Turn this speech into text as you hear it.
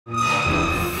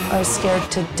I was scared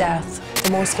to death,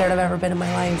 the most scared I've ever been in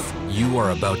my life. You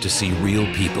are about to see real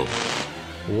people.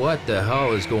 What the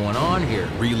hell is going on here?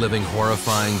 Reliving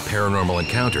horrifying paranormal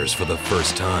encounters for the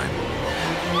first time.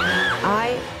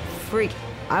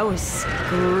 I was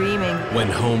screaming. When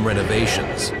home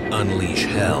renovations unleash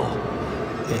hell.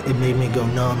 It made me go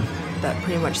numb. That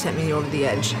pretty much sent me over the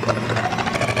edge.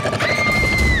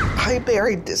 I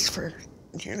buried this for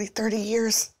nearly 30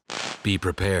 years. Be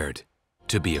prepared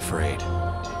to be afraid.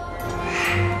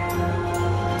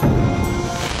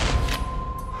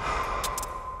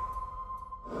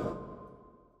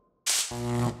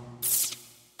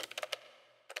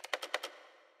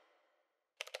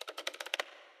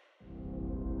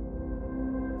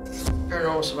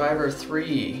 Paranormal Survivor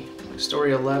 3,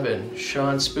 Story 11,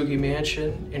 Shon's Spooky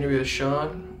Mansion, interview with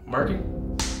Shon. Marking?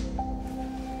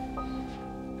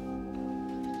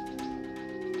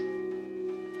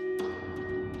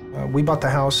 We bought the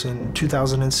house in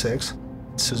 2006.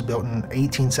 This was built in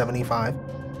 1875.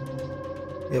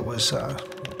 It was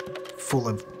full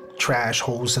of trash,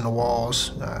 holes in the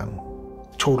walls,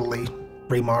 totally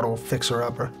remodeled,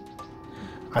 fixer-upper.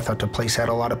 I thought the place had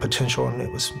a lot of potential, and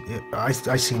I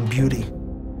seen beauty.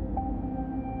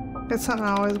 It's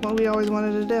something we always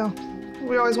wanted to do.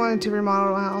 We always wanted to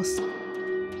remodel a house.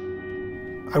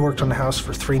 I worked on the house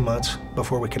for 3 months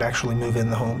before we could actually move in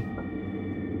the home.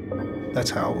 That's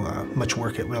how much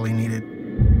work it really needed.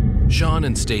 Shon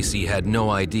and Stacy had no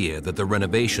idea that the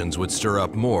renovations would stir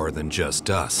up more than just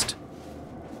dust.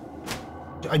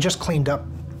 I just cleaned up,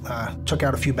 took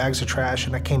out a few bags of trash,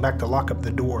 and I came back to lock up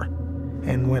the door.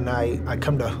 And when I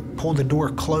come to pull the door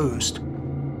closed,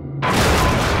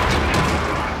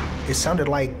 it sounded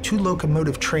like 2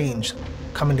 locomotive trains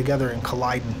coming together and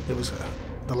colliding. It was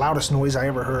the loudest noise I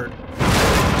ever heard.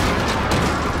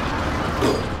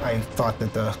 I thought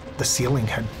that the ceiling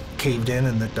had caved in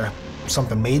and that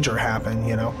something major happened,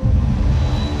 you know.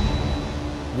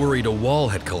 Worried a wall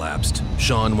had collapsed,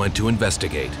 Shon went to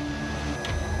investigate.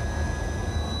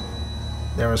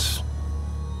 There was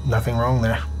nothing wrong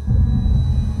there.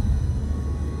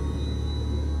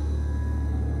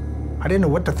 I didn't know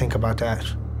what to think about that.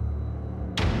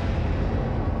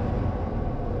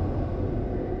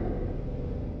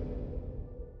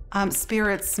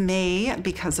 Spirits may,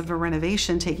 because of a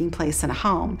renovation taking place in a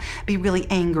home, be really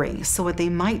angry. So what they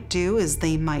might do is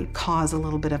they might cause a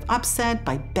little bit of upset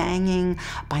by banging,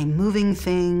 by moving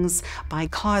things, by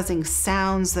causing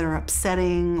sounds that are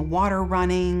upsetting, water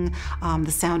running,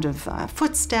 the sound of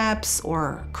footsteps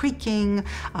or creaking,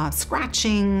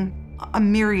 scratching, a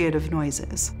myriad of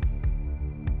noises.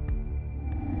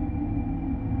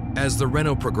 As the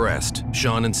reno progressed,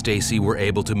 Shon and Stacy were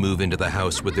able to move into the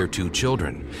house with their 2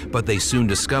 children, but they soon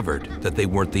discovered that they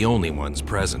weren't the only ones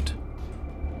present.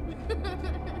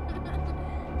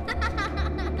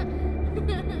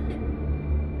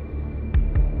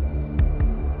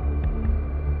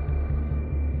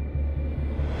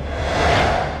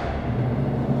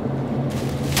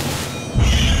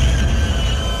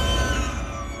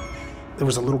 There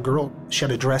was a little girl, she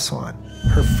had a dress on.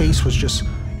 Her face was just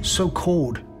so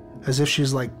cold, as if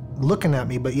she's like looking at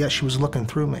me, but yet she was looking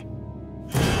through me.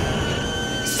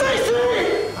 Stacy!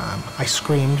 I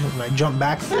screamed and I jumped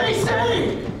back.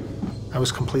 Stacy! I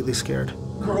was completely scared.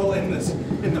 Girl in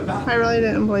the bathroom. I really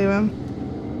didn't believe him.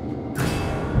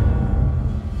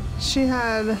 She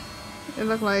had, it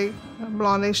looked like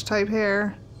blondish type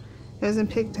hair. It was in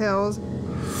pigtails.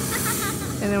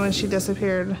 And then when she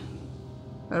disappeared,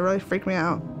 it really freaked me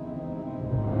out.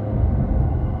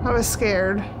 I was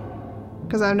scared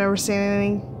because I've never seen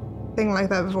anything like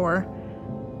that before.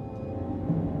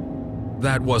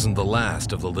 That wasn't the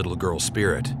last of the little girl's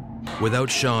spirit. Without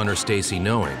Shon or Stacy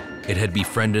knowing, it had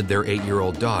befriended their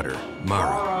 8-year-old daughter,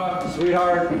 Mara.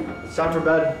 Sweetheart, it's time for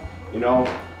bed. You know,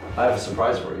 I have a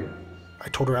surprise for you. I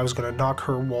told her I was going to knock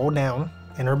her wall down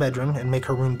in her bedroom and make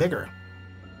her room bigger.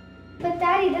 But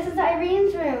Daddy, this is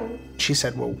Irene's room. She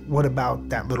said, well, what about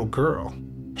that little girl?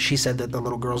 She said that the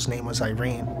little girl's name was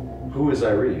Irene. Who is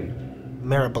Irene?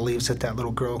 Mara believes that that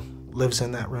little girl lives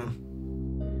in that room.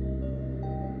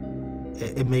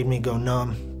 It made me go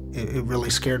numb. It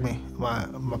really scared me. I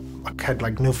had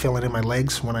like no feeling in my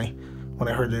legs when I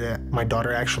heard that my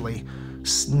daughter actually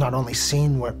not only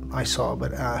seen what I saw,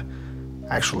 but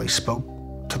actually spoke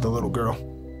to the little girl.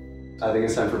 I think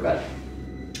it's time for bed.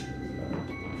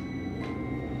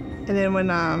 And then when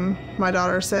my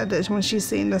daughter said that when she's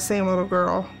seen the same little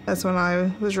girl, that's when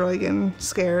I was really getting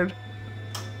scared.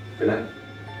 Good night.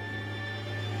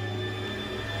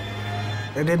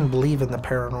 I didn't believe in the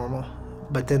paranormal,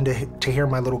 but then to hear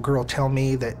my little girl tell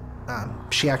me that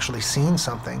she actually seen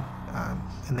something,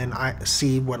 and then I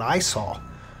see what I saw,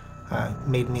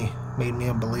 made me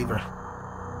a believer.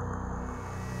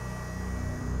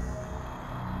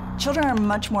 Children are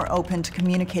much more open to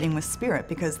communicating with spirit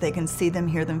because they can see them,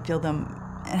 hear them, feel them,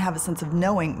 and have a sense of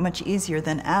knowing much easier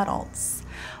than adults.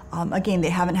 Again, they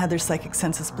haven't had their psychic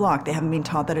senses blocked. They haven't been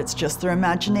taught that it's just their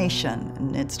imagination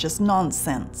and it's just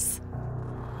nonsense.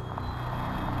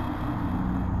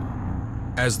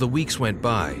 As the weeks went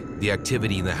by, the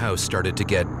activity in the house started to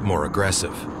get more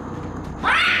aggressive.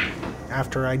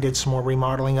 After I did some more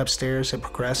remodeling upstairs, it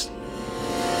progressed.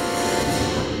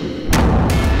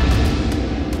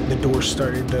 The door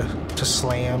started to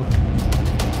slam.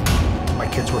 My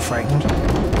kids were frightened,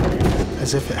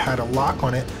 as if it had a lock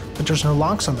on it, but there's no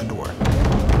locks on the door.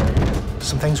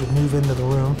 Some things would move into the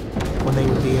room when they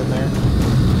would be in there.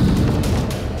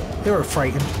 They were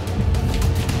frightened.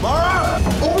 Mara,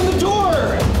 open the door!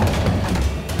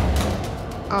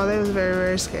 Oh, they was very,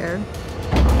 very scared.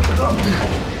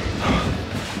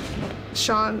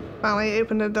 Shon finally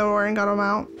opened the door and got them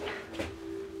out.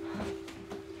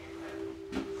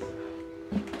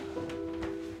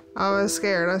 I was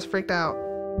scared. I was freaked out.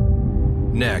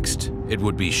 Next, it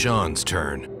would be Shon's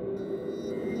turn.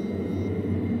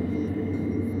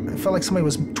 I felt like somebody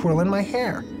was twirling my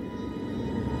hair.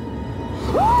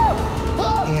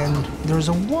 And there was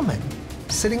a woman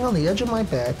sitting on the edge of my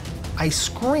bed. I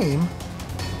screamed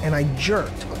and I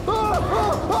jerked.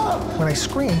 When I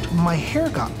screamed, my hair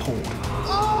got pulled.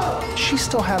 She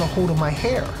still had a hold of my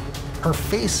hair. Her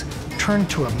face turned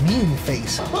to a mean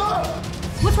face.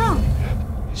 What's wrong?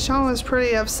 Shon was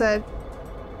pretty upset.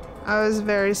 I was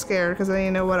very scared because I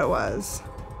didn't know what it was.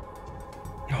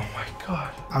 Oh my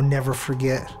God. I'll never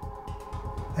forget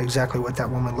exactly what that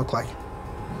woman looked like.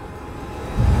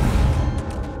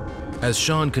 As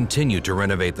Shon continued to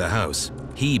renovate the house,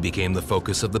 he became the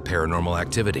focus of the paranormal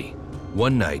activity.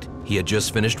 One night, he had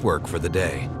just finished work for the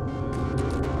day.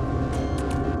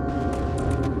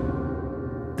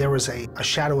 There was a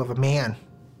shadow of a man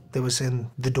that was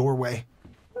in the doorway.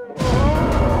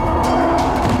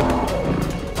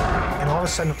 And all of a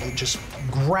sudden, it just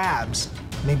grabs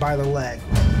me by the leg.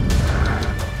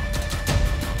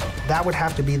 That would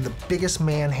have to be the biggest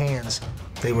man hands.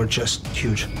 They were just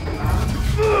huge.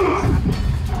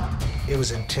 It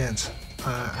was intense.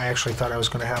 I actually thought I was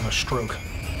going to have a stroke.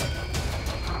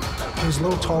 He was a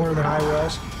little taller than I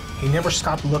was. He never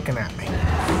stopped looking at me.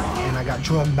 And I got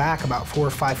dragged back about 4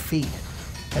 or 5 feet,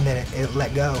 and then it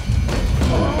let go.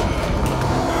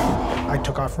 I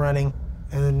took off running,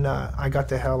 and I got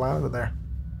the hell out of there.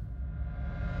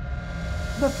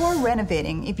 Before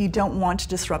renovating, if you don't want to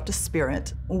disrupt a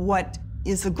spirit, what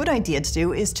is a good idea to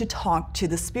do is to talk to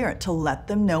the spirit, to let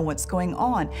them know what's going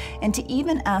on, and to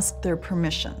even ask their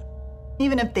permission.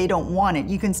 Even if they don't want it,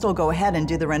 you can still go ahead and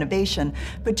do the renovation,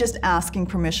 but just asking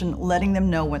permission, letting them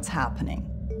know what's happening.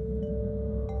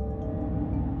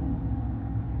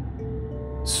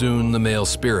 Soon, the male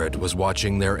spirit was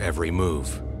watching their every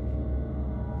move.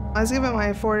 I was giving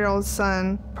my 4-year-old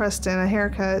son, Preston, a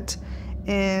haircut,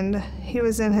 and he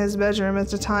was in his bedroom at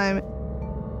the time.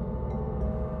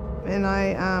 And I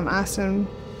asked him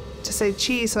to say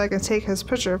cheese so I could take his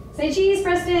picture. Say cheese,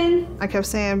 Preston. I kept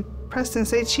saying, Preston,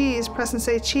 say cheese, Preston,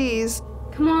 say cheese.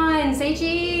 Come on, say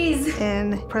cheese.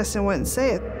 And Preston wouldn't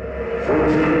say it.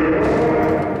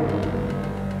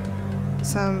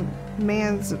 Some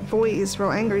man's voice,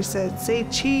 real angry, said, say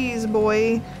cheese,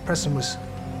 boy. Preston was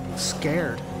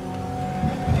scared.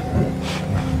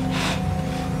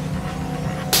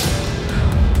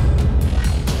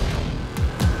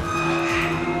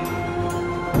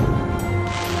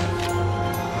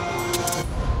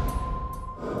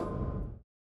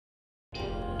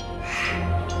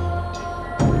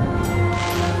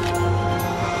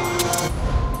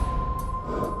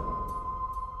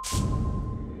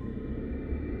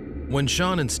 When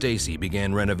Shon and Stacy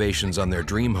began renovations on their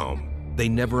dream home, they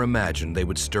never imagined they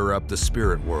would stir up the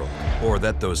spirit world, or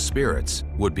that those spirits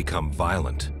would become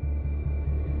violent.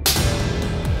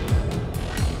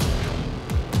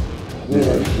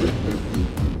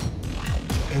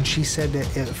 And she said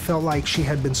that it felt like she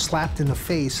had been slapped in the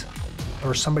face,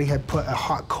 or somebody had put a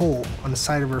hot coal on the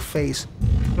side of her face.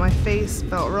 My face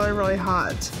felt really, really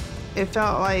hot. It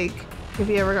felt like if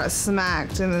you ever got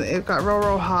smacked and it got real,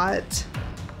 real hot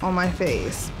on my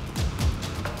face.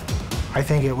 I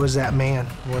think it was that man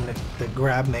that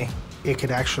grabbed me. It could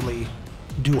actually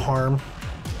do harm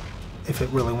if it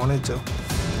really wanted to.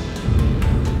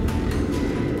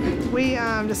 We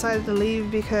decided to leave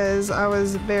because I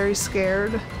was very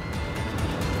scared.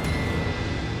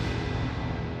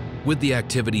 With the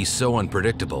activity so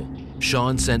unpredictable,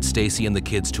 Shon sent Stacy and the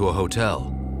kids to a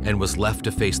hotel and was left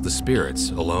to face the spirits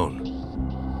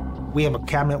alone. We have a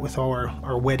cabinet with all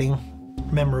our wedding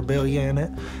memorabilia in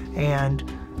it, and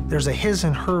there's a his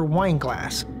and her wine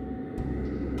glass.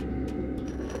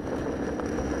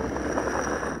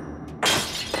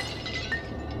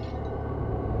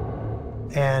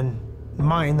 And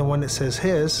mine, the one that says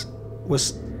his,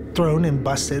 was thrown and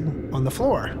busted on the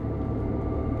floor.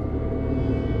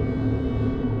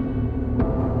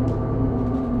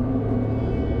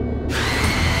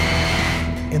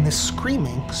 And this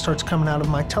screaming starts coming out of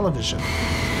my television.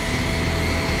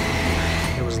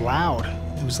 It was loud.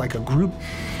 It was like a group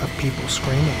of people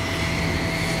screaming.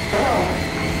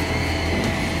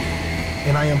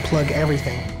 And I unplugged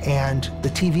everything, and the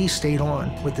TV stayed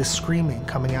on with this screaming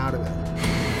coming out of it.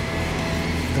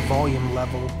 The volume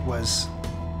level was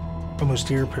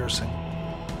almost ear-piercing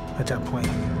at that point.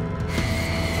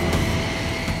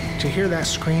 To hear that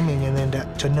screaming and then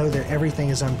to know that everything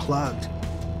is unplugged,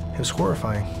 it was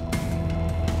horrifying.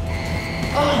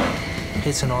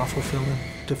 It's an awful feeling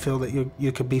to feel that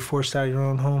you could be forced out of your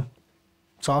own home.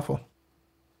 It's awful.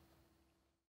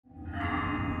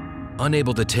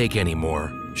 Unable to take any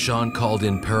more, Shon called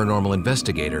in paranormal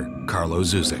investigator Carlo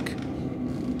Zuzik.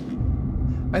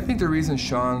 I think the reason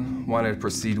Shon wanted to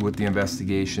proceed with the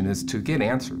investigation is to get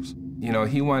answers. You know,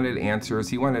 he wanted answers.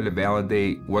 He wanted to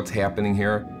validate what's happening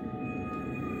here.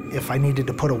 If I needed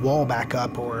to put a wall back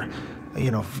up or,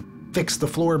 you know, fix the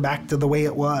floor back to the way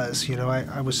it was, you know,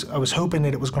 I was hoping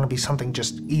that it was going to be something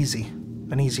just easy,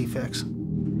 an easy fix.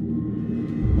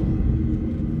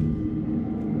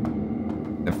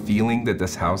 The feeling that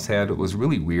this house had was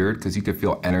really weird because you could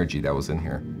feel energy that was in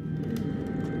here.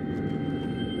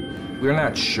 We're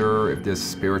not sure if this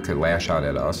spirit could lash out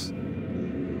at us.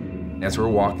 As we're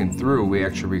walking through, we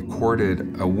actually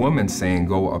recorded a woman saying,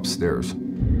 "Go upstairs."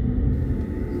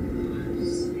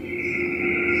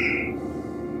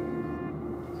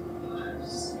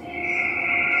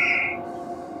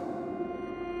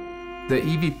 The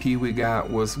EVP we got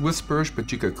was whispers,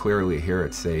 but you could clearly hear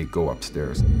it say, "Go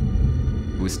upstairs."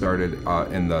 We started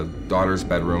in the daughter's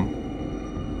bedroom.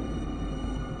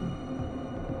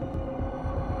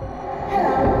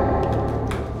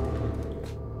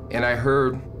 And I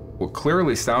heard what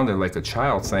clearly sounded like a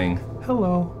child saying,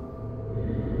 "Hello."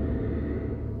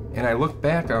 And I looked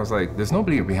back, I was like, there's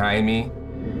nobody behind me.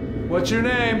 What's your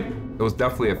name? It was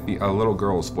definitely a little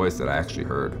girl's voice that I actually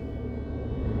heard.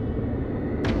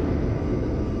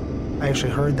 I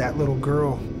actually heard that little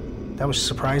girl. That was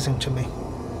surprising to me.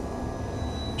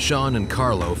 Shon and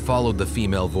Carlo followed the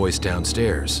female voice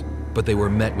downstairs, but they were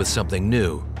met with something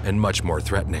new and much more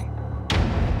threatening.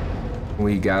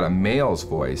 We got a male's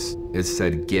voice. It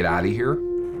said, "Get out of here."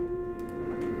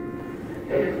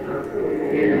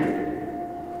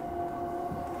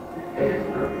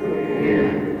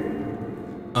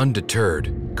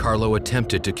 Undeterred, Carlo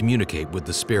attempted to communicate with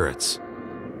the spirits.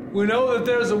 We know that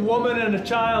there's a woman and a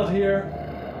child here.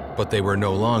 But they were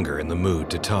no longer in the mood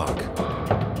to talk.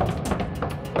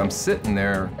 I'm sitting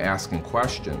there asking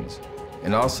questions,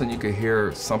 and all of a sudden you could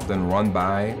hear something run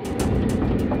by.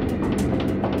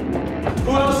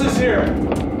 Who else is here?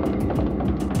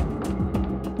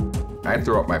 I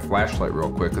threw up my flashlight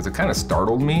real quick because it kind of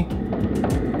startled me.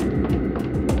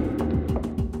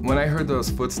 When I heard those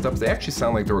footsteps, they actually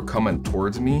sounded like they were coming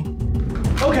towards me.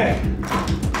 Okay,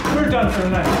 we're done for the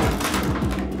night.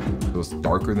 It was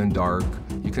darker than dark.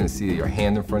 You couldn't see your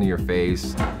hand in front of your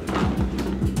face.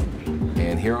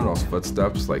 And hearing those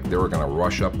footsteps, like they were gonna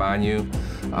rush up on you,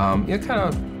 it kind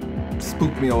of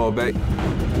spooked me a little bit.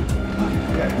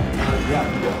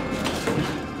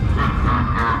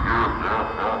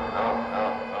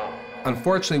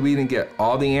 Unfortunately, we didn't get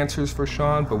all the answers for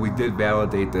Shon, but we did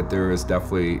validate that there is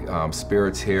definitely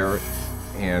spirits here,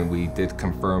 and we did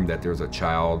confirm that there's a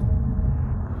child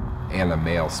and a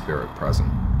male spirit present.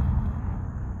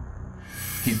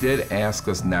 He did ask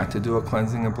us not to do a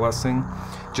cleansing and blessing,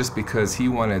 just because he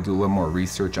wanted to do a little more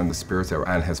research on the spirits that were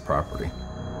on his property.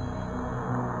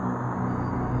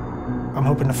 I'm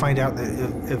hoping to find out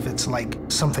if it's like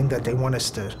something that they want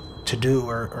us to do,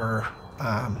 or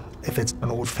if it's an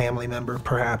old family member,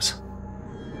 perhaps.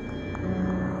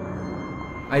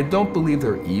 I don't believe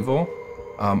they're evil.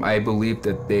 I believe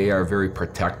that they are very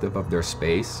protective of their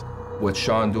space. With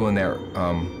Shon doing their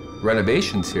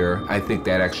renovations here, I think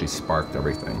that actually sparked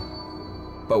everything.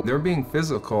 But they're being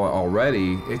physical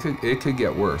already. It could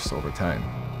get worse over time.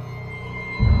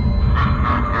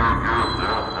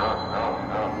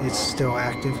 It's still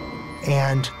active,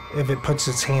 and if it puts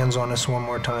its hands on us one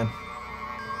more time,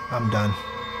 I'm done.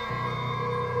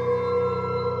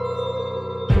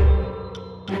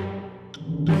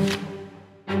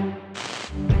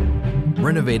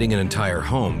 Renovating an entire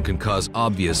home can cause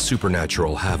obvious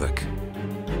supernatural havoc.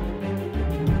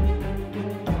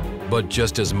 But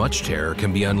just as much terror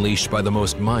can be unleashed by the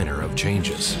most minor of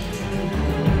changes.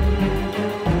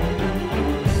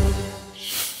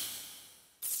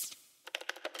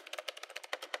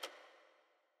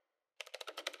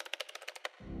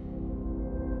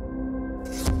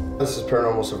 This is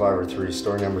Paranormal Survivor 3,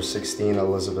 story number 16,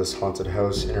 Elizabeth's Haunted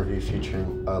House, interview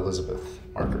featuring Elizabeth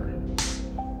Marker.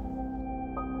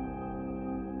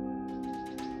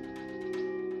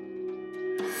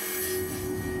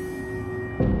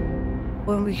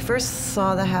 When we first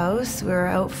saw the house, we were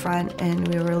out front and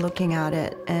we were looking at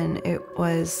it, and it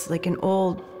was like an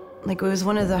old, like it was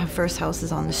one of the first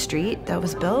houses on the street that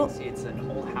was built. It's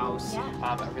an old house,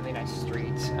 a really nice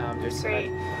street. There's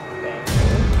Great.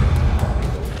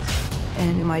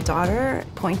 And my daughter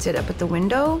pointed up at the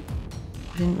window.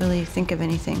 I didn't really think of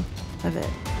anything of it.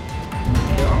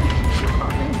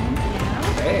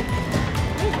 Hey.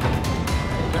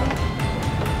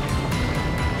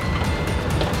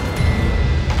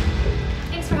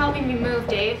 Thanks for helping me move,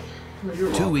 Dave.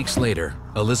 2 weeks later,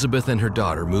 Elizabeth and her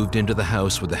daughter moved into the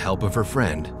house with the help of her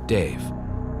friend, Dave.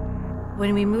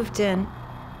 When we moved in,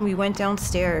 we went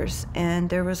downstairs and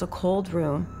there was a cold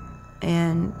room,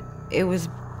 and it was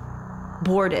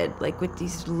boarded, like with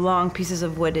these long pieces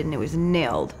of wood, and it was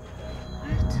nailed.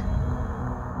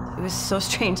 What? It was so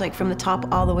strange, like from the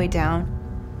top all the way down.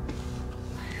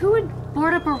 Who would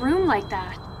board up a room like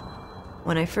that?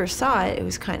 When I first saw it, it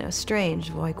was kind of strange.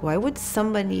 Like, why would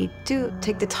somebody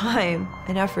take the time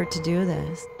and effort to do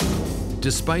this?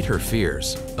 Despite her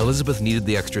fears, Elizabeth needed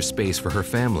the extra space for her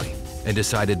family and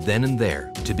decided then and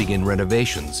there to begin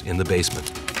renovations in the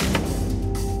basement.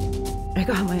 I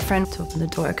got my friend to open the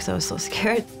door because I was so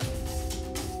scared.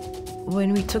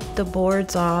 When we took the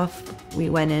boards off, we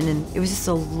went in and it was just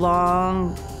a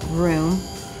long room,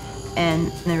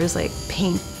 and there was like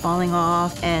paint falling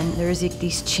off, and there was like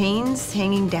these chains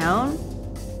hanging down,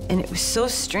 and it was so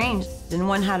strange. And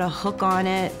one had a hook on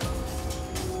it.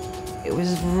 It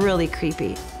was really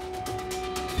creepy.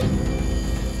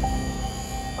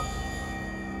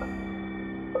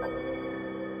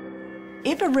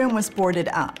 If a room was boarded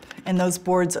up and those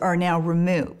boards are now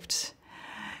removed,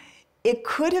 it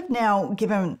could have now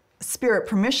given spirit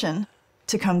permission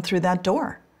to come through that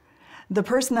door. The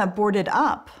person that boarded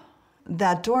up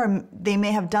that door, they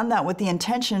may have done that with the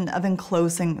intention of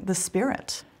enclosing the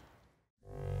spirit.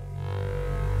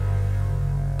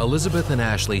 Elizabeth and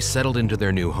Ashley settled into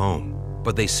their new home,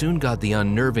 but they soon got the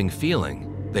unnerving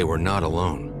feeling they were not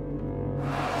alone.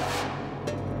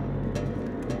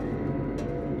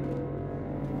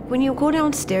 When you go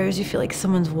downstairs, you feel like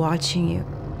someone's watching you.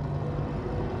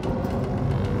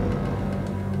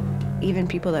 Even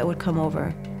people that would come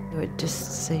over would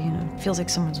just say, you know, it feels like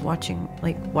someone's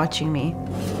watching me.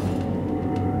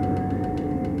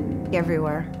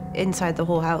 Everywhere, inside the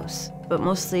whole house, but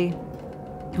mostly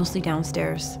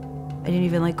downstairs. I didn't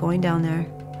even like going down there.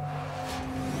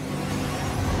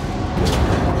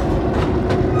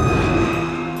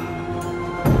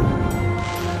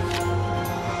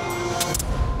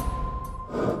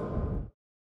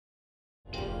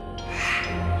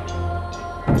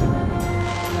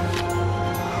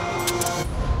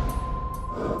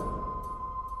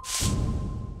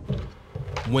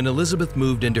 When Elizabeth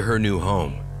moved into her new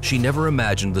home, she never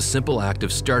imagined the simple act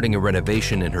of starting a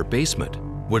renovation in her basement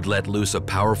would let loose a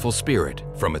powerful spirit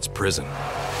from its prison.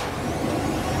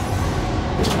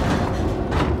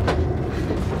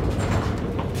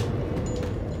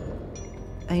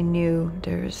 I knew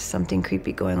there was something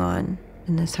creepy going on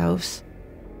in this house.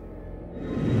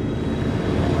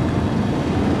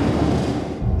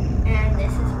 And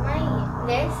this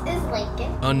is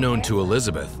Lincoln. Unknown to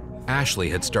Elizabeth, Ashley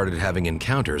had started having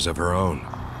encounters of her own.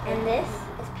 And this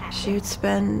is Patrick. She would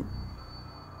spend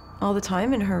all the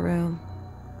time in her room,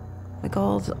 like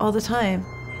all the time.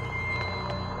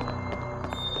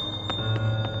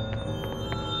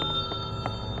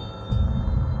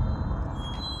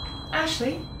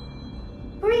 Ashley,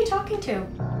 who are you talking to?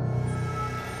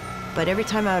 But every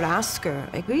time I would ask her,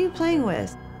 like, who are you playing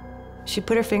with? She'd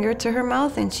put her finger to her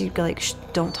mouth and she'd go like, shh,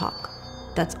 don't talk.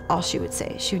 That's all she would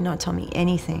say. She would not tell me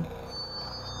anything.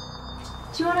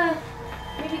 Do you want to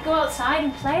maybe go outside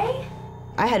and play?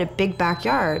 I had a big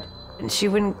backyard, and she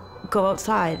wouldn't go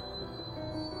outside.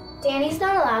 Danny's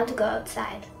not allowed to go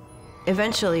outside.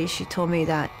 Eventually, she told me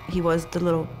that the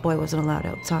little boy wasn't allowed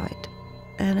outside.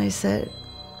 And I said,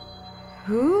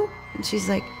 who? And she's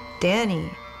like,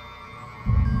 Danny.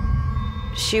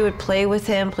 She would play with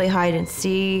him, play hide and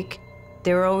seek.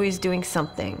 They were always doing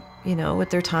something, you know, with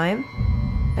their time.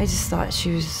 I just thought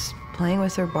she was playing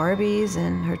with her Barbies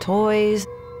and her toys.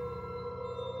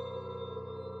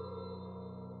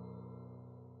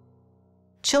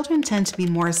 Children tend to be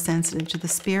more sensitive to the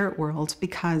spirit world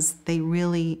because they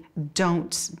really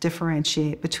don't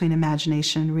differentiate between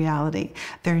imagination and reality.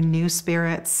 They're new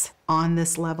spirits on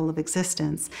this level of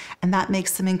existence, and that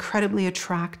makes them incredibly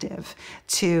attractive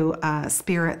to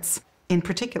spirits in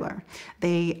particular.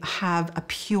 They have a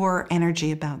pure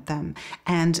energy about them,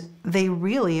 and they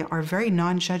really are very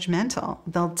non-judgmental.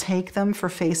 They'll take them for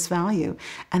face value,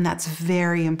 and that's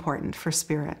very important for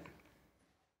spirit.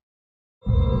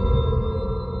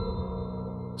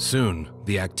 Soon,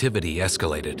 the activity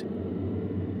escalated.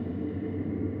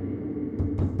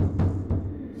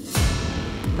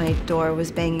 My door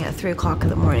was banging at 3 o'clock in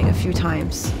the morning a few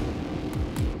times.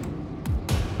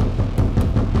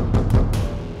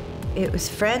 It was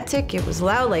frantic, it was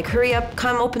loud, like, hurry up,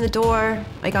 come open the door,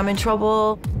 like I'm in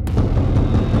trouble.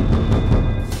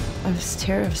 I was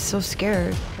terrified, so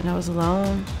scared, and I was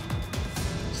alone.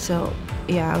 So,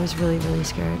 yeah, I was really, really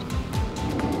scared.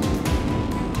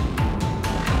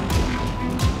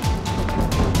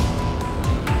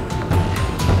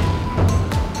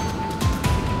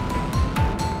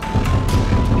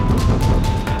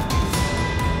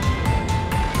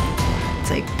 It's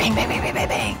like bang, bang, bang, bang, bang,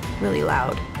 bang, really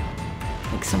loud.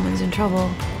 Like someone's in trouble.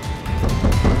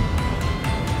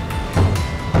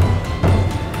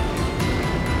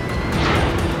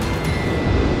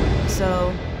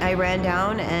 So I ran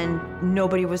down and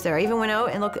nobody was there. I even went out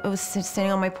and looked, I was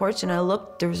standing on my porch and I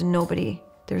looked, there was nobody.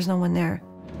 There was no one there.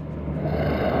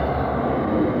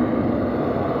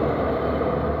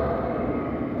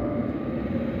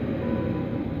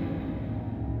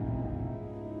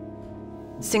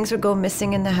 Things would go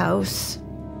missing in the house.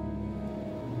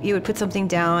 You would put something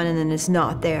down and then it's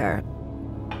not there.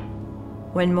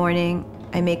 One morning,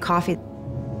 I made coffee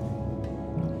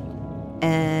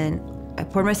and I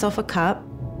poured myself a cup.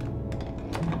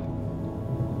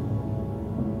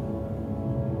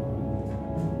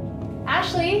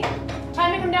 Ashley,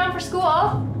 time to come down for school.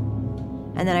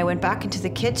 And then I went back into the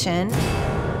kitchen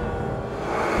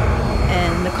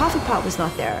and the coffee pot was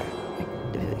not there.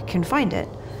 I couldn't find it.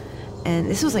 And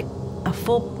this was like a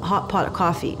full hot pot of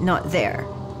coffee, not there.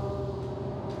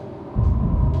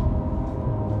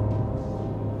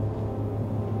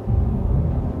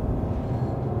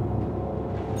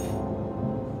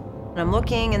 And I'm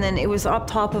looking, and then it was up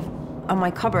top on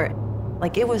my cupboard.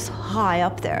 Like, it was high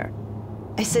up there.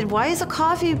 I said, why is a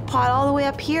coffee pot all the way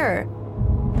up here?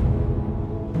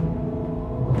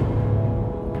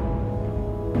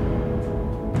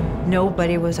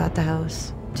 Nobody was at the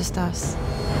house, just us.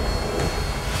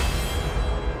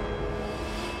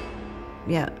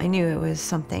 Yeah, I knew it was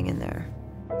something in there.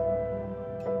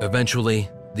 Eventually,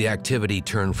 the activity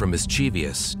turned from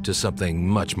mischievous to something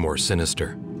much more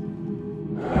sinister.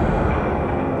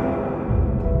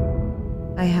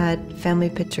 I had family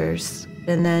pictures,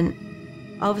 and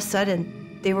then all of a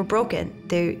sudden, they were broken.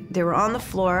 They were on the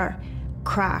floor,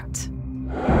 cracked.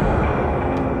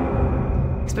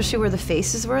 Especially where the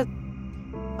faces were.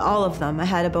 All of them. I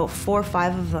had about 4 or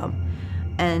 5 of them.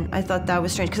 And I thought that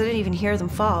was strange, because I didn't even hear them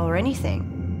fall or anything.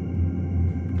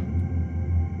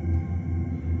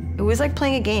 It was like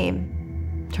playing a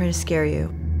game, trying to scare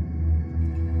you.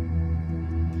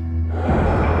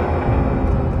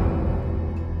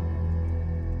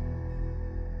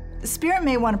 The spirit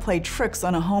may want to play tricks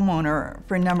on a homeowner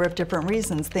for a number of different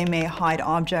reasons. They may hide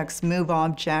objects, move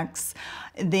objects.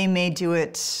 They may do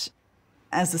it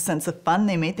as a sense of fun.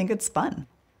 They may think it's fun.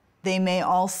 They may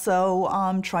also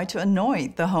try to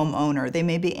annoy the homeowner. They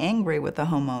may be angry with the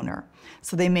homeowner.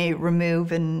 So they may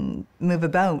remove and move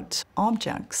about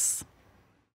objects.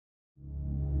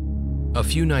 A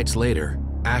few nights later,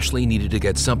 Ashley needed to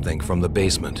get something from the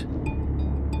basement.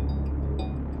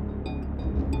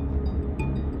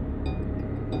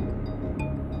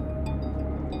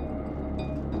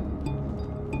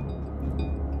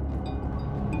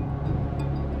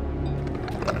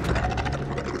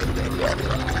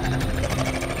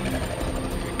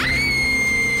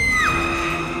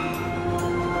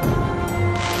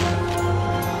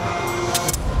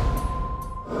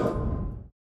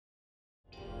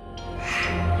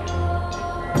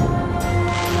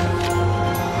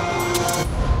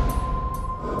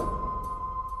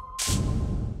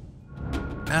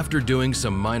 After doing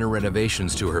some minor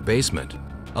renovations to her basement,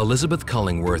 Elizabeth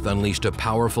Cullingworth unleashed a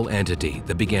powerful entity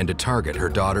that began to target her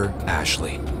daughter,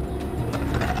 Ashley.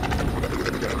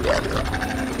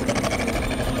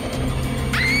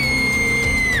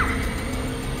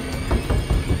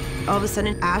 All of a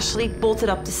sudden, Ashley bolted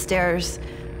up the stairs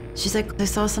She's like, I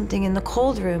saw something in the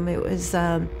cold room. It was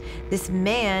this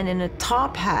man in a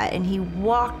top hat, and he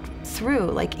walked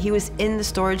through, like he was in the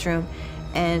storage room,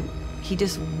 and he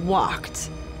just walked.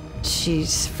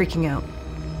 She's freaking out.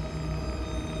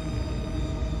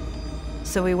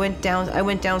 So I went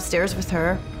downstairs with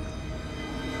her.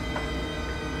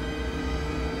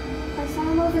 I saw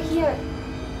him over here.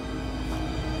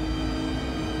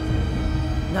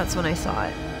 That's when I saw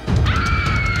it.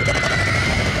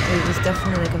 It was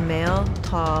definitely like a male,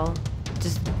 tall,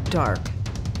 just dark.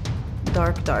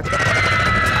 Dark.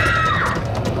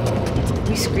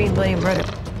 We screamed bloody murder.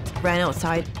 Ran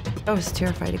outside. I was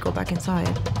terrified to go back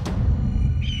inside.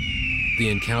 The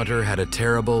encounter had a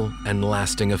terrible and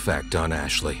lasting effect on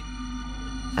Ashley.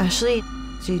 Ashley,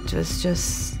 she was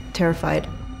just terrified.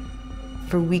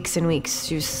 For weeks and weeks,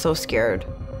 she was so scared.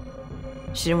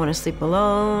 She didn't want to sleep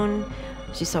alone.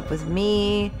 She slept with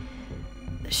me.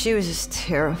 She was just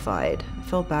terrified. I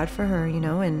felt bad for her, you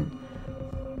know, and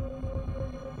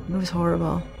it was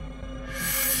horrible.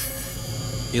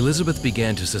 Elizabeth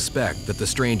began to suspect that the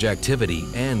strange activity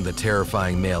and the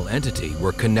terrifying male entity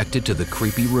were connected to the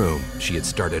creepy room she had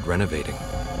started renovating.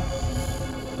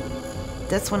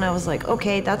 That's when I was like,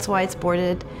 okay, that's why it's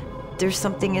boarded. There's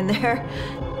something in there.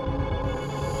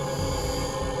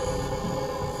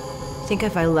 I think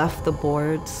if I left the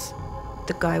boards,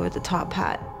 the guy with the top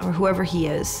hat, or whoever he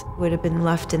is, would have been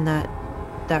left in that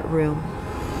room.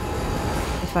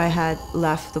 If I had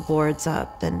left the boards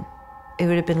up, then it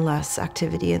would have been less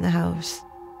activity in the house.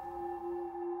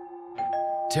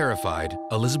 Terrified,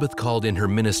 Elizabeth called in her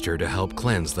minister to help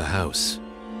cleanse the house.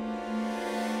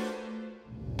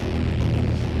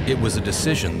 It was a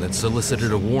decision that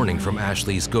solicited a warning from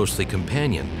Ashley's ghostly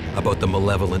companion about the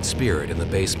malevolent spirit in the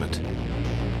basement.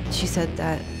 She said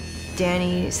that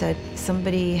Danny said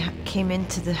somebody came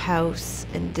into the house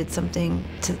and did something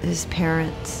to his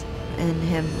parents and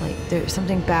him, like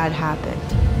something bad happened.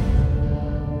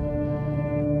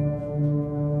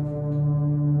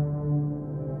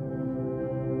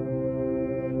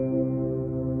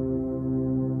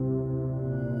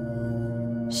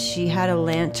 She had a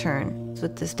lantern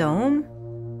with this dome,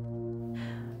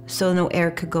 so no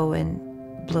air could go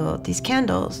and blow out these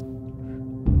candles.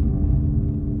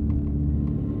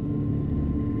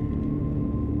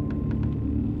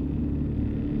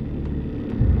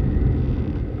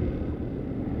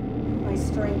 My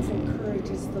strength and courage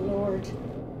is the Lord.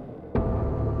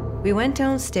 We went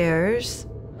downstairs.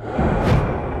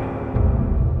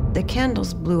 The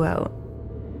candles blew out.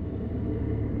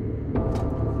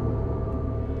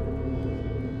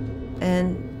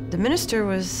 And the minister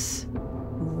was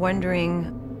wondering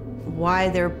why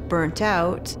they're burnt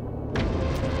out.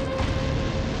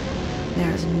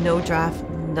 There's no draft,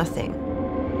 nothing.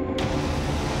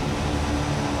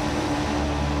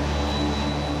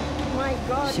 My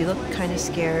God. She looked kind of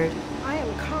scared. I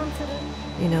am confident.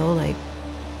 You know, like,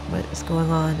 what is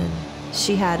going on? And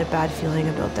she had a bad feeling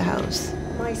about the house.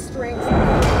 My strength.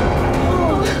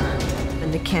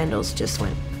 And the candles just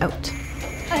went out.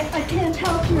 I can't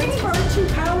help you. It's far too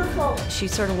powerful. She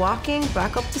started walking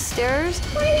back up the stairs.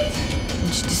 Wait.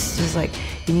 And she just was like,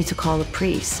 you need to call a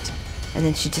priest. And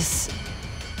then she just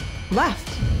left.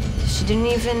 She didn't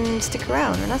even stick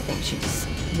around or nothing. She just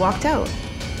walked out.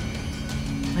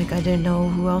 Like, I didn't know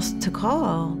who else to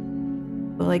call.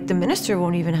 But like, the minister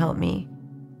won't even help me.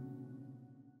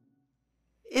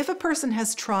 If a person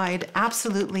has tried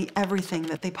absolutely everything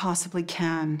that they possibly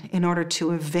can in order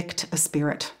to evict a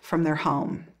spirit from their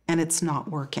home and it's not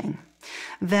working,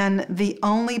 then the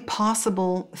only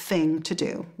possible thing to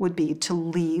do would be to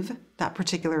leave that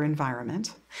particular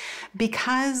environment,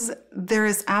 because there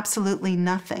is absolutely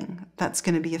nothing that's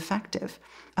going to be effective.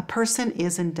 A person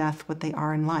is in death what they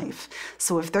are in life.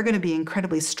 So if they're going to be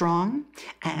incredibly strong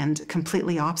and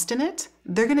completely obstinate,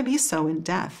 they're going to be so in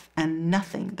death, and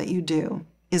nothing that you do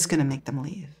is going to make them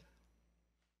leave.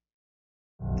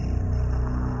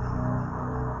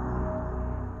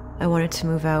 I wanted to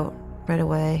move out right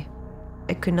away.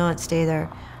 I could not stay there,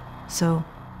 so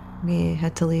we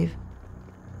had to leave.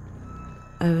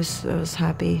 I was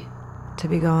happy to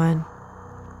be gone.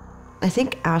 I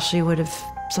think Ashley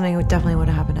something definitely would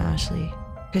have happened to Ashley,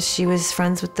 because she was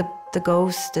friends with the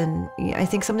ghost, and I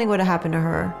think something would have happened to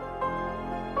her.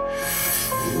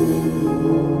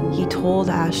 He told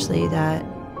Ashley that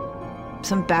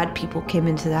some bad people came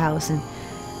into the house and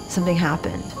something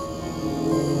happened.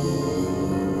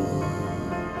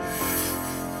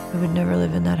 I would never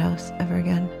live in that house ever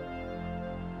again.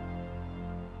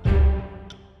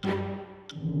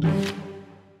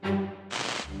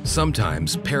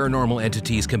 Sometimes paranormal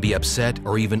entities can be upset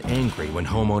or even angry when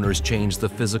homeowners change the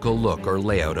physical look or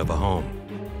layout of a home.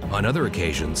 On other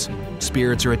occasions,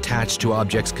 spirits are attached to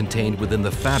objects contained within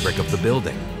the fabric of the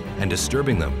building, and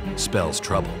disturbing them spells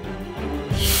trouble.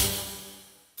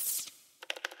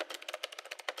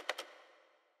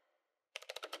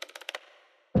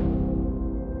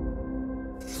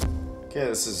 Okay,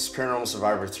 this is Paranormal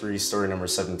Survivor 3, story number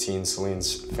 17,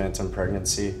 Celine's Phantom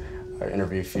Pregnancy,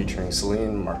 interview featuring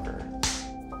Celine Marker.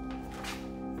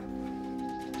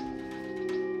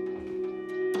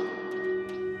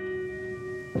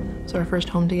 It was our first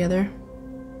home together.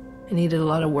 It needed a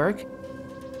lot of work.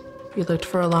 We looked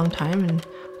for a long time and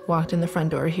walked in the front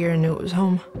door here and knew it was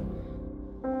home.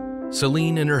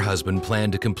 Celine and her husband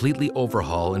planned to completely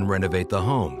overhaul and renovate the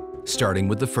home, starting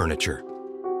with the furniture.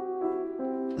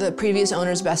 The previous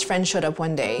owner's best friend showed up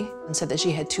one day and said that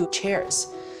she had 2 chairs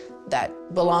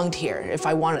that belonged here if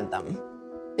I wanted them.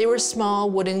 They were small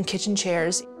wooden kitchen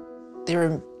chairs. They were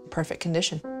in perfect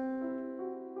condition.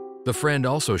 The friend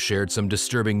also shared some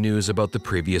disturbing news about the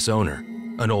previous owner,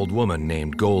 an old woman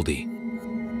named Goldie.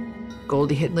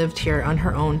 Goldie had lived here on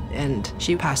her own and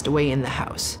she passed away in the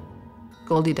house.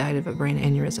 Goldie died of a brain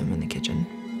aneurysm in the kitchen.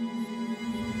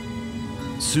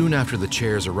 Soon after the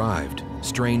chairs arrived,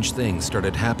 strange things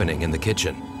started happening in the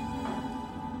kitchen.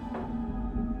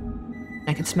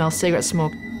 I could smell cigarette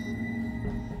smoke.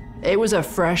 It was a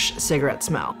fresh cigarette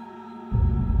smell.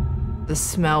 The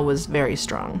smell was very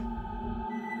strong.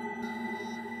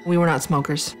 We were not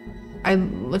smokers. I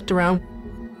looked around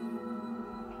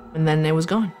and then it was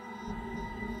gone.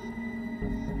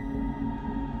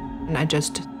 And I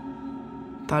just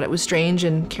thought it was strange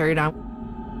and carried on.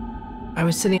 I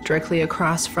was sitting directly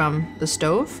across from the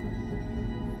stove.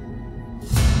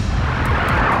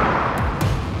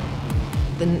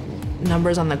 The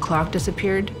numbers on the clock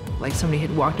disappeared, like somebody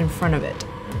had walked in front of it.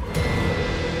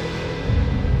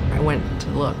 I went to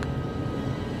look.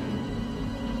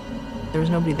 There was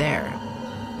nobody there.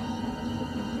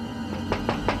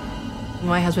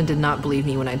 My husband did not believe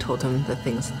me when I told him the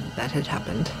things that had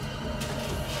happened.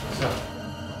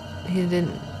 He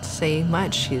didn't say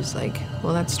much. He was like,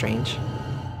 well, that's strange.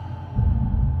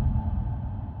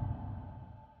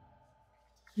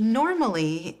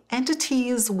 Normally,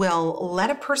 entities will let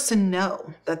a person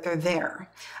know that they're there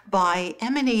by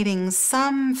emanating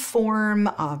some form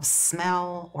of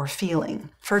smell or feeling.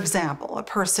 For example, a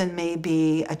person may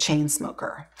be a chain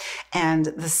smoker, and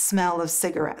the smell of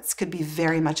cigarettes could be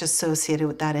very much associated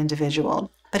with that individual.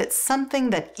 But it's something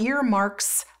that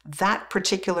earmarks that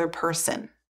particular person.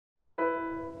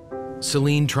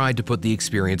 Celine tried to put the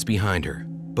experience behind her,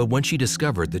 but when she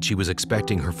discovered that she was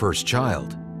expecting her first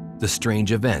child, the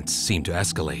strange events seemed to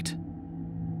escalate.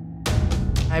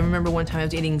 I remember one time I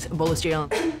was eating a bowl of cereal.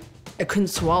 I couldn't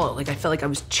swallow, like I felt like I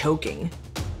was choking.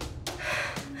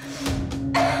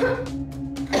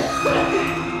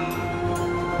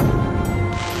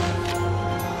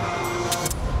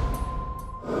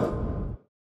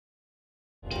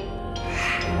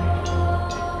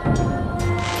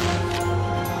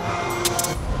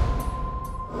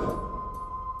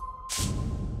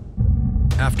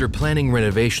 After planning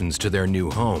renovations to their new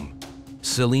home,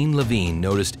 Celine Levine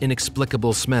noticed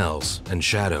inexplicable smells and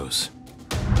shadows.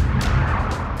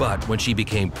 But when she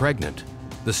became pregnant,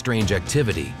 the strange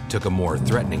activity took a more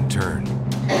threatening turn.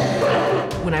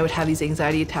 When I would have these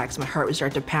anxiety attacks, my heart would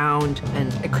start to pound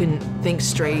and I couldn't think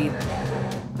straight.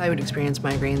 I would experience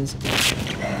migraines.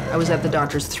 I was at the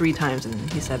doctor's 3 times and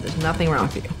he said, there's nothing wrong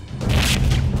with you.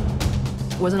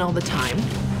 It wasn't all the time,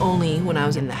 only when I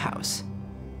was in the house.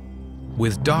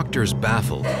 With doctors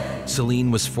baffled,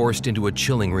 Celine was forced into a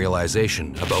chilling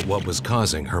realization about what was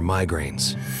causing her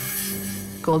migraines.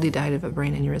 Goldie died of a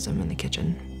brain aneurysm in the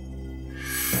kitchen.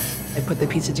 I put the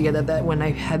pieces together that when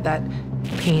I had that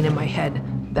pain in my head,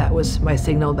 that was my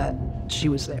signal that she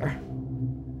was there.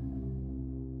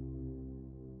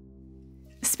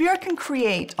 Spirit can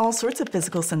create all sorts of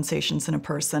physical sensations in a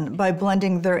person by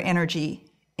blending their energy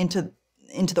into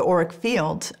the auric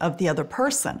field of the other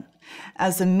person.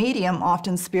 As a medium,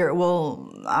 often spirit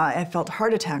will, I felt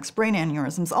heart attacks, brain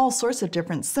aneurysms, all sorts of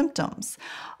different symptoms,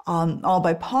 all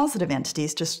by positive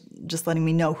entities, just letting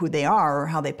me know who they are or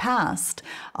how they passed.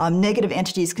 Negative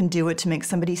entities can do it to make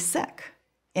somebody sick.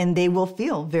 And they will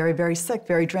feel very, very sick,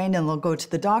 very drained, and they'll go to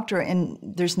the doctor, and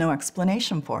there's no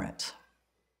explanation for it.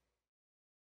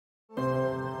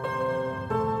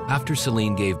 After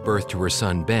Celine gave birth to her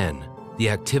son, Ben, the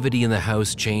activity in the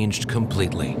house changed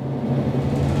completely.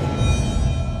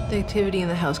 The activity in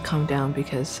the house calmed down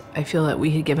because I feel that we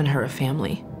had given her a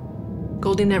family.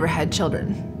 Goldie never had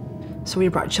children, so we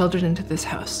brought children into this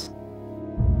house.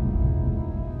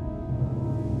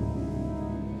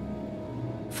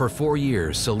 For 4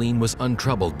 years, Celine was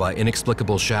untroubled by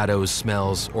inexplicable shadows,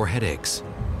 smells, or headaches.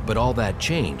 But all that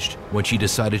changed when she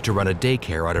decided to run a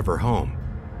daycare out of her home,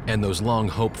 and those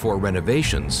long-hoped-for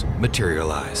renovations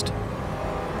materialized.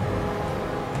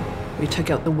 We took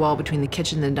out the wall between the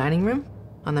kitchen and the dining room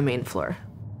on the main floor.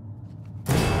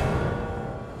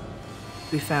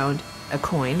 We found a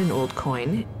coin, an old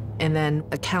coin, and then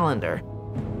a calendar.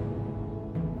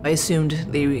 I assumed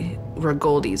they were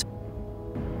goldies.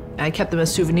 I kept them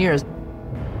as souvenirs.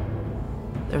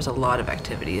 There was a lot of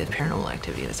activity, paranormal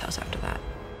activity in this house after that.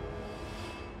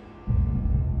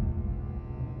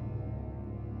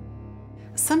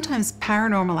 Sometimes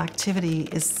paranormal activity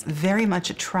is very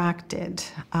much attracted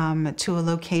to a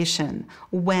location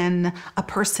when a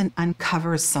person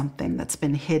uncovers something that's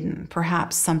been hidden,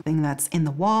 perhaps something that's in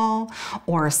the wall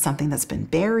or something that's been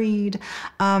buried.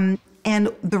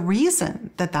 And the reason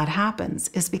that that happens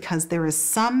is because there is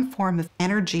some form of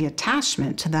energy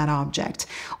attachment to that object.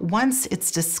 Once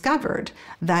it's discovered,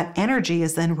 that energy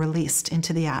is then released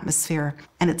into the atmosphere,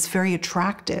 and it's very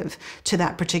attractive to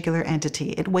that particular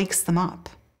entity. It wakes them up.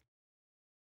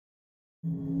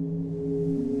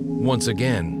 Once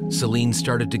again, Celine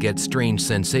started to get strange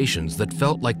sensations that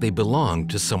felt like they belonged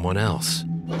to someone else.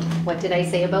 What did I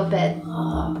say about bed?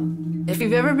 If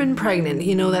you've ever been pregnant,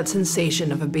 you know that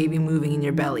sensation of a baby moving in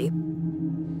your belly.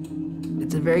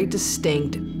 It's a very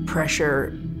distinct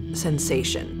pressure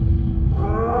sensation.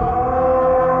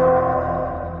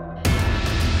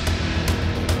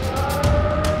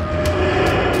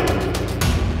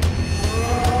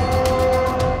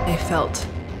 I felt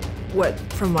what,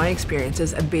 from my experience,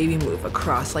 is a baby move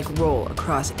across, like roll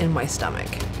across in my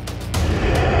stomach.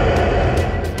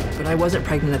 But I wasn't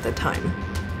pregnant at the time.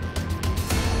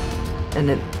 And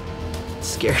it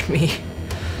scared me.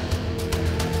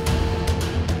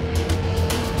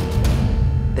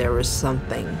 There was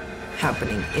something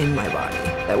happening in my body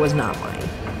that was not mine.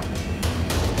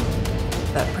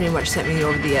 That pretty much sent me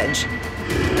over the edge.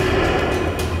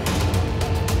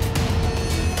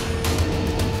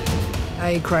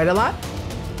 I cried a lot.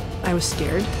 I was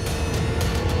scared.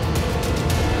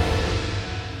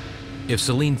 If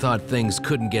Celine thought things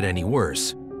couldn't get any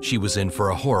worse, she was in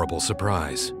for a horrible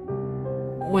surprise.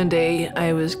 One day,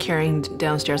 I was carrying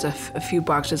downstairs a few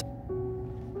boxes,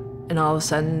 and all of a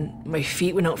sudden, my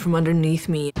feet went out from underneath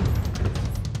me,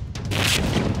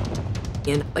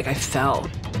 and like I fell.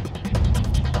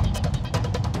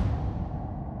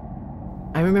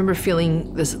 I remember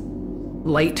feeling this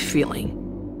light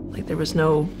feeling, like there was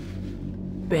no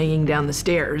banging down the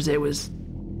stairs. It was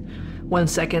 1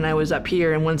 second I was up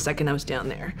here, and 1 second I was down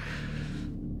there.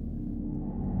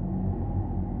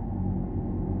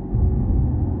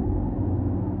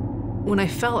 When I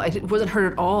fell, I wasn't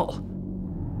hurt at all.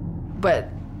 But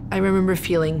I remember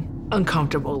feeling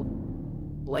uncomfortable,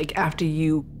 like after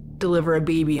you deliver a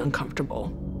baby,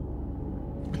 uncomfortable.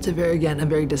 It's a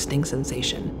very distinct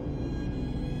sensation.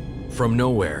 From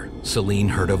nowhere, Celine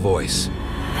heard a voice.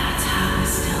 That's how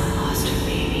Estelle lost her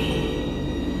baby.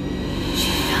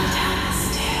 She fell down the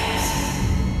stairs.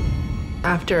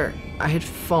 After I had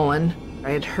fallen, I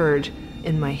had heard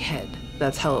in my head,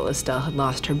 that's how Estelle had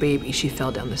lost her baby. She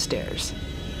fell down the stairs.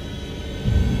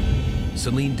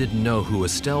 Celine didn't know who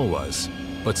Estelle was,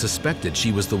 but suspected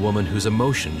she was the woman whose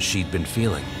emotions she'd been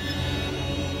feeling.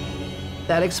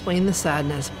 That explained the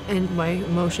sadness and my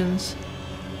emotions.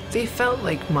 They felt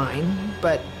like mine,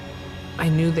 but I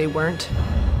knew they weren't.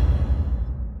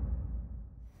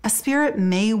 A spirit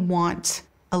may want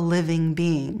a living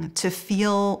being to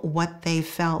feel what they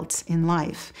felt in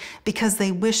life because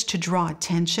they wish to draw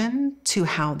attention to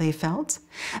how they felt.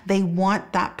 They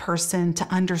want that person to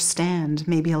understand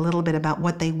maybe a little bit about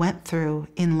what they went through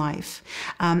in life.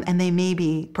 And they may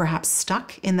be perhaps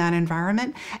stuck in that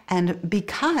environment. And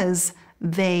because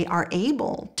they are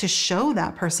able to show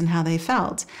that person how they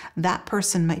felt, that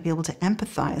person might be able to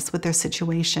empathize with their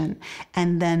situation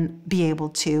and then be able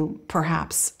to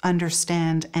perhaps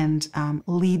understand and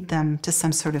lead them to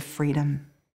some sort of freedom.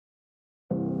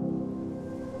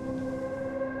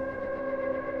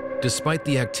 Despite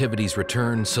the activity's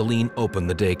return, Celine opened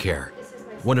the daycare.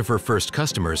 One of her first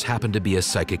customers happened to be a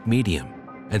psychic medium,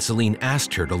 and Celine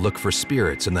asked her to look for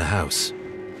spirits in the house.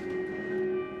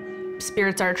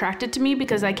 Spirits are attracted to me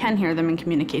because I can hear them and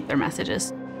communicate their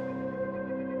messages.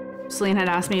 Celine had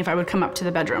asked me if I would come up to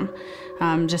the bedroom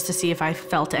just to see if I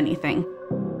felt anything.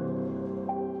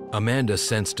 Amanda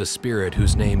sensed a spirit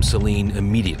whose name Celine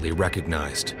immediately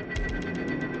recognized.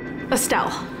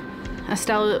 Estelle.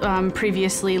 Estelle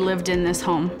previously lived in this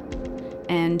home,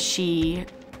 and she,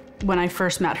 when I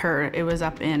first met her, it was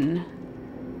up in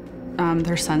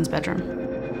their son's bedroom.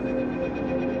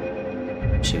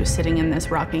 She was sitting in this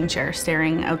rocking chair,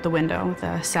 staring out the window with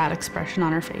a sad expression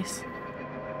on her face.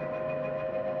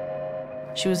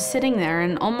 She was sitting there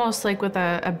and almost like with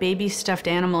a baby stuffed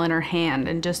animal in her hand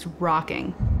and just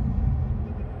rocking.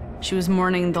 She was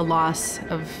mourning the loss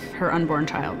of her unborn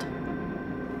child.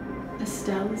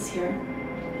 Estelle is here.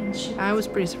 And I was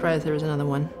pretty surprised there was another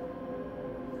one.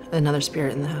 Another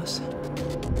spirit in the house.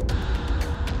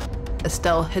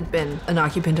 Estelle had been an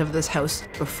occupant of this house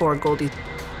before Goldie.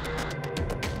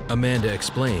 Amanda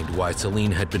explained why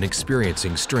Celine had been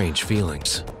experiencing strange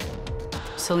feelings.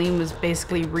 Celine was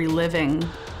basically reliving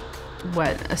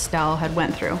what Estelle had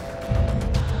went through.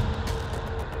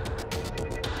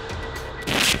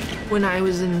 When I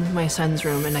was in my son's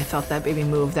room and I felt that baby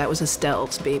move, that was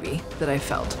Estelle's baby that I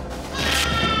felt.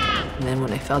 And then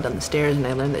when I fell down the stairs and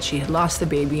I learned that she had lost the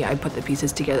baby, I put the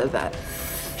pieces together that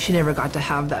she never got to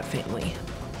have that family.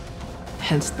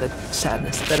 Hence the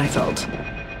sadness that I felt.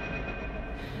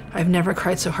 I've never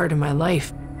cried so hard in my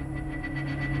life.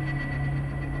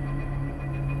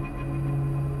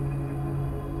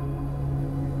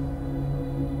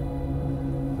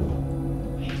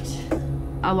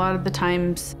 A lot of the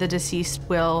times the deceased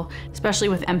will, especially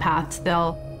with empaths,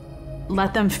 they'll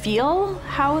let them feel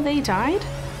how they died.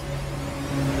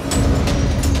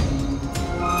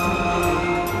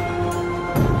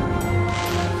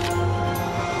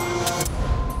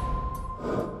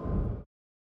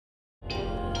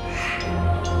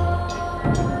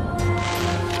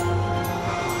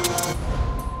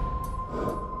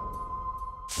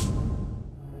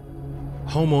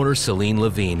 Homeowner Celine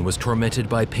Levine was tormented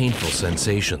by painful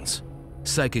sensations.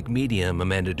 Psychic medium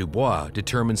Amanda Dubois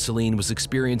determined Celine was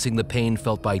experiencing the pain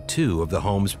felt by 2 of the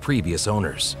home's previous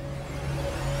owners.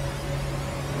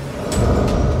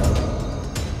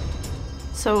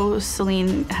 So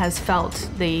Celine has felt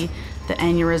the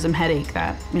aneurysm headache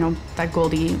that, that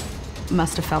Goldie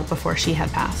must have felt before she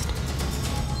had passed.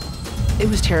 It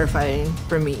was terrifying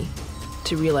for me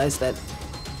to realize that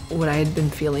what I had been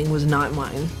feeling was not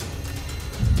mine.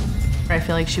 I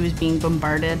feel like she was being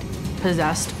bombarded,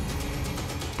 possessed.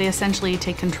 They essentially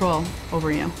take control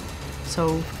over you.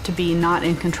 So to be not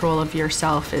in control of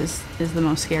yourself is the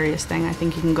most scariest thing I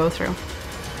think you can go through.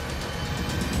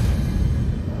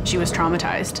 She was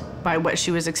traumatized by what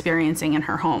she was experiencing in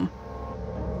her home.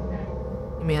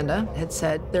 Amanda had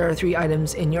said, there are 3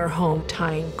 items in your home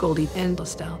tying Goldie and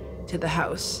Estelle to the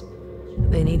house.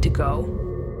 They need to go.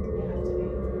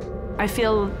 I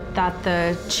feel that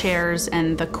the chairs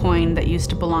and the coin that used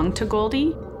to belong to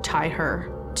Goldie tie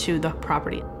her to the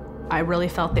property. I really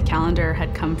felt the calendar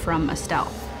had come from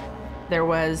Estelle. There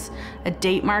was a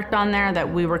date marked on there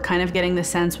that we were kind of getting the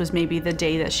sense was maybe the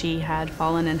day that she had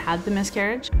fallen and had the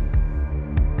miscarriage.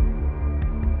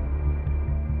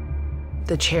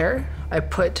 The chair I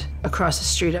put across the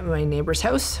street at my neighbor's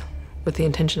house with the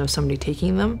intention of somebody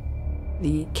taking them.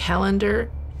 The calendar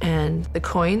and the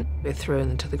coin, I threw it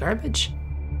into the garbage.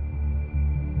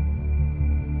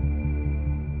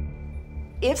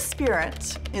 If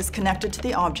spirit is connected to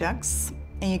the objects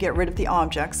and you get rid of the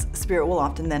objects, spirit will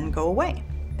often then go away.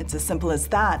 It's as simple as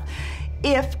that.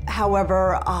 If,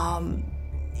 however,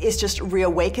 it's just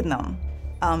reawaken them,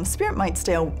 spirit might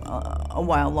stay a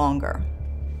while longer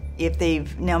if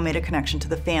they've now made a connection to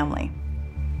the family.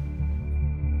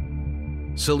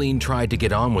 Celine tried to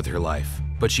get on with her life,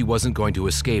 but she wasn't going to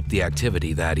escape the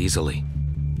activity that easily.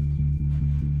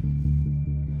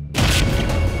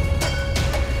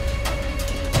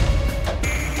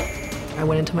 I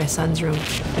went into my son's room.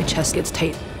 My chest gets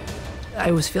tight.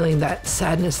 I was feeling that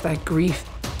sadness, that grief.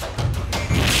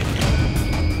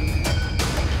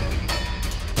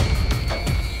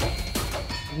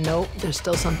 Nope, there's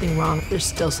still something wrong. There's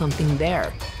still something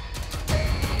there.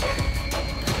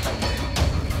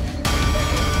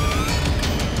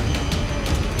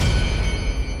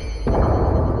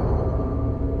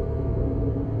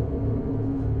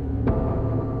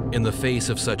 In the face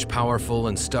of such powerful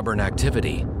and stubborn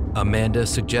activity, Amanda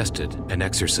suggested an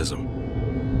exorcism.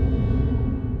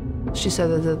 She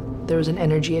said that there was an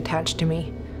energy attached to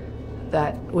me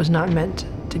that was not meant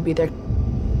to be there.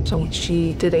 So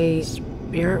she did a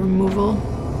spirit removal.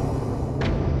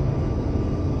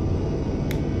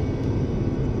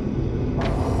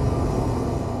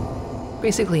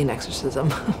 Basically an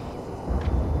exorcism.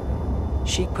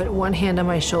 She put one hand on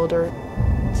my shoulder.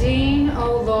 Dean,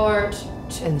 oh Lord.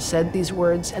 And said these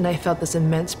words, and I felt this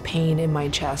immense pain in my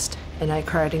chest. And I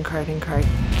cried and cried and cried.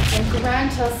 And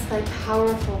grant us thy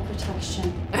powerful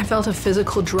protection. I felt a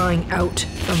physical drawing out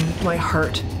from my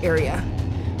heart area.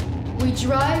 We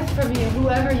drive from you,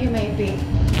 whoever you may be.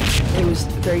 It was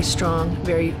very strong,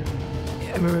 I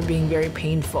remember being very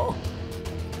painful.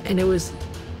 And it was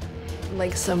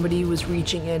like somebody was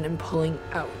reaching in and pulling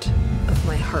out of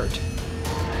my heart.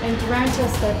 And grant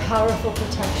us thy powerful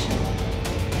protection.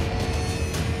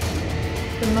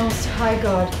 The Most High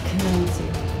God commands you.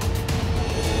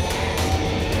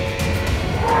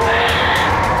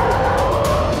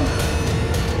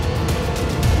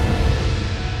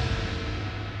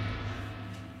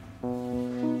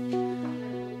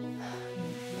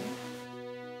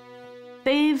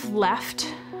 They've left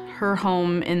her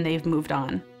home and they've moved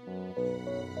on.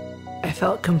 I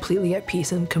felt completely at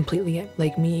peace and completely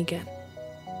like me again.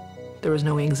 There was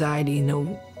no anxiety,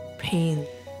 no pain.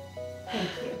 Thank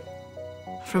you.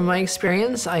 From my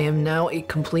experience, I am now a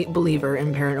complete believer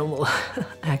in paranormal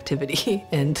activity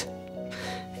and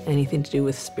anything to do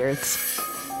with spirits.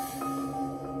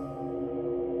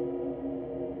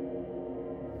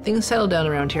 Things settled down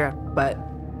around here, but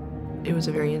it was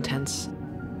a very intense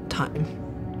time.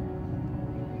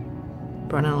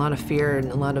 Brought on a lot of fear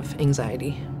and a lot of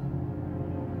anxiety.